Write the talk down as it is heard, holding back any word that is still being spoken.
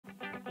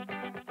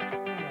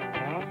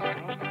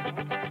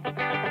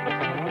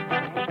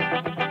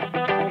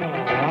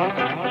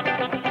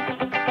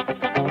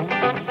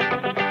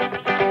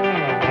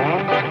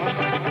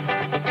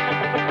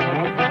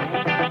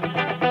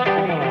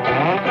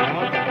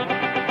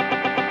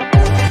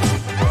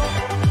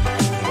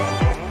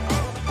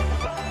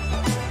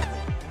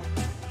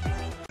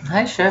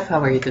Hi Chef, how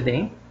are you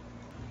today?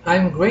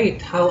 I'm great.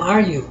 How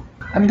are you?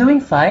 I'm doing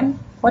fine.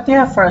 What do you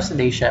have for us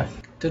today, Chef?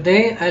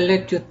 Today I'll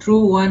let you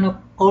through one of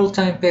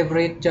all-time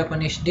favorite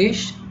Japanese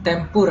dish,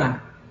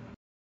 tempura.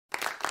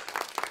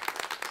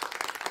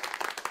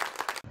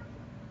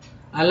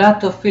 A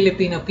lot of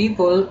Filipino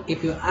people,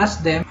 if you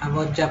ask them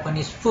about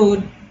Japanese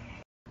food,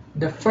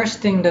 the first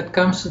thing that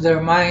comes to their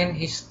mind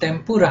is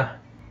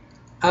tempura.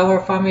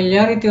 Our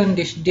familiarity on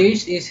this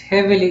dish is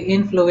heavily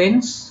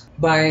influenced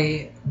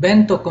by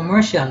bento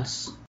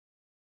commercials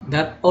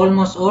that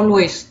almost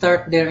always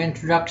start their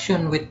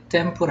introduction with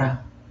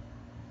tempura.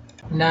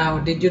 Now,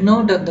 did you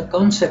know that the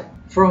concept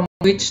from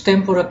which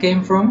tempura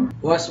came from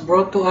was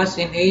brought to us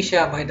in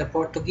Asia by the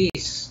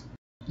Portuguese?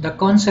 The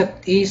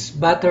concept is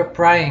butter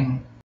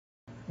frying.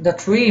 The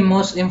three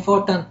most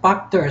important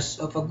factors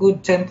of a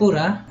good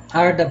tempura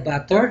are the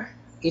butter,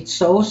 its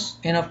sauce,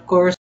 and of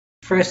course,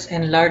 fresh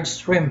and large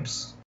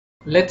shrimps.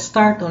 Let's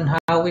start on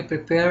how we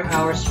prepare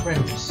our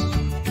shrimps.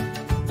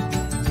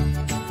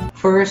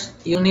 First,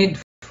 you'll need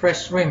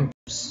fresh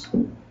shrimps.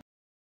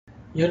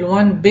 You'll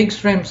want big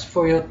shrimps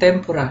for your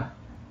tempura.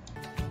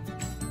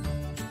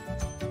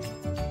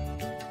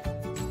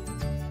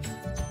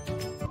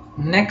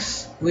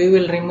 Next, we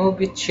will remove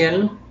its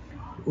shell.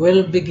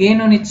 We'll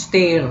begin on its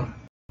tail.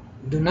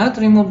 Do not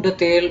remove the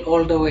tail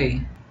all the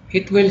way.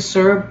 It will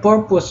serve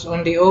purpose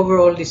on the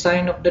overall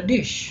design of the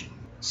dish.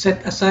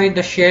 Set aside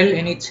the shell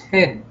and its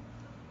head.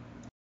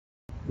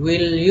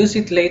 We'll use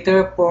it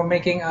later for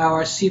making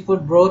our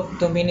seafood broth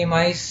to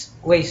minimize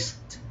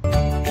waste.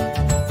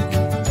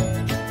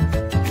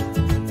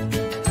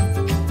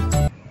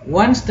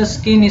 Once the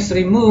skin is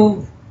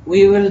removed,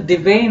 we will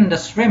devein the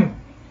shrimp.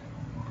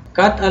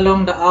 Cut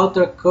along the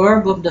outer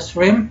curve of the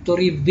shrimp to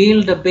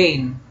reveal the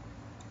vein.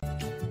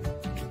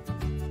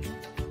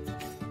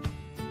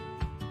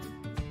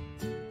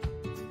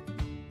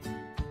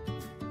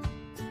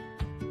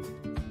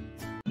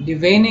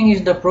 Deveining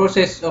is the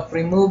process of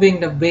removing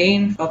the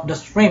vein of the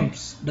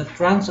shrimps that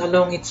runs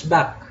along its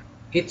back.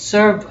 It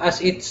serves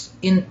as its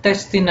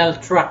intestinal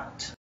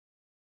tract.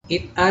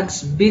 It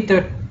adds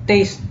bitter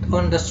taste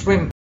on the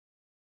shrimp.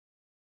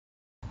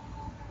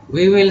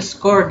 We will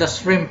score the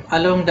shrimp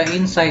along the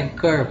inside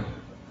curve.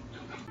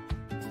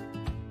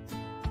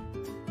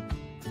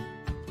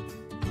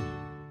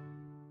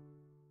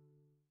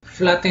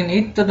 Flatten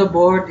it to the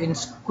board and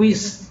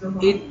squeeze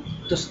it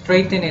to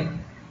straighten it.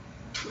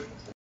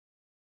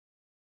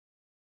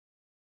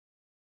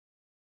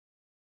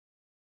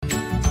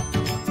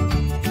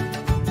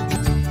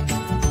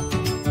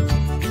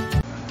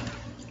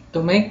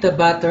 To make the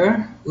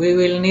batter, we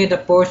will need a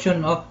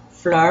portion of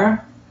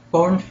flour,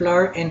 corn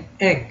flour, and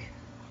egg.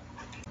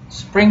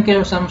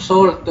 Sprinkle some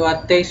salt to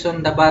add taste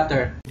on the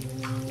batter.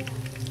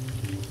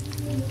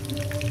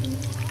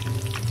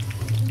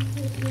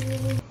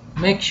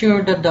 Make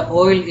sure that the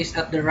oil is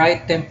at the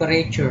right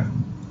temperature.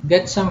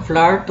 Get some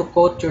flour to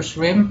coat your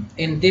shrimp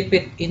and dip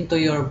it into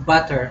your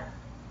batter.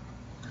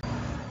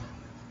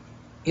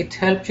 It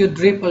helps you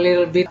drip a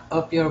little bit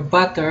of your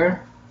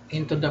batter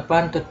into the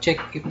pan to check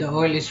if the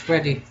oil is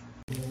ready.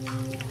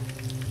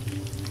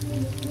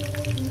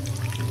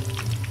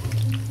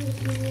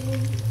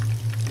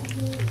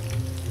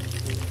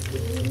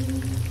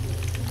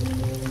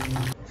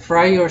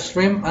 Fry your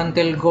shrimp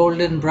until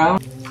golden brown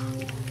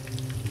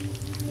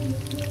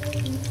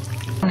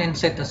and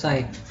set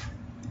aside.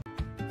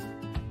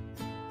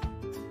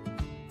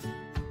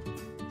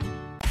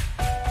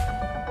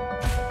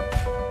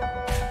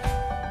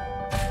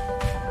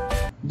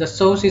 The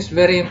sauce is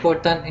very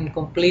important in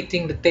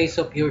completing the taste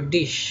of your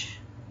dish.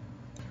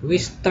 We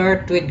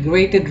start with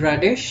grated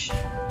radish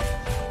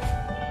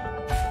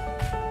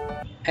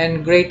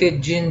and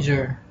grated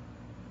ginger.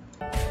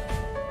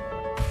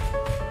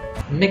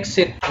 Mix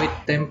it with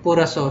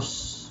tempura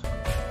sauce.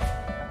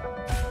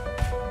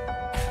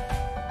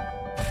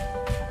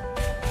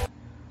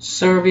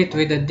 Serve it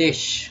with a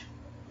dish.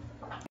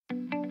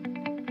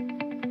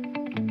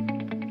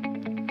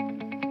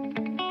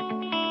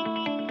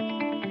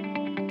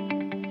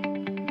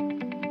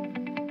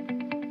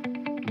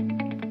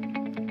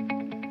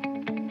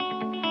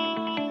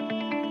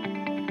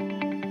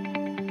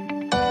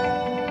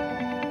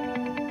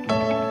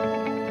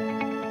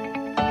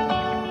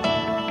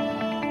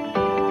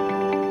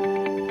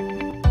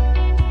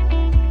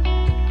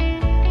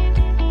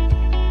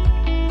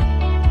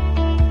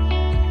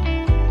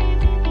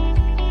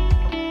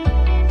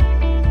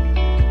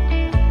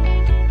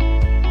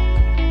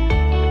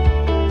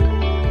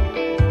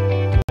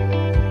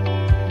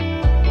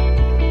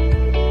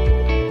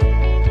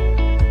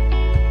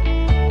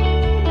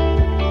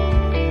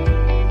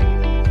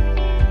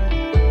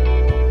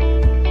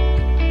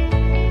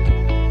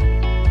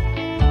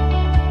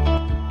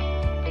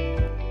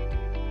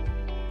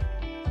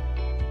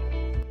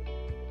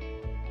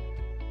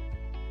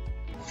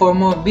 For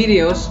more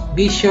videos,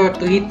 be sure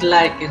to hit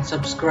like and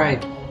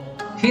subscribe.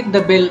 Hit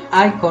the bell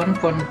icon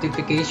for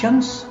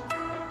notifications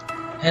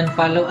and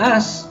follow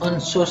us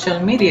on social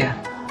media.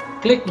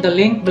 Click the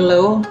link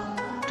below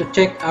to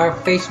check our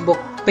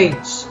Facebook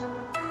page.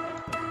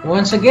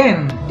 Once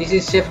again, this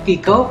is Chef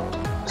Kiko.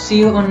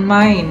 See you on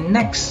my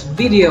next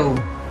video.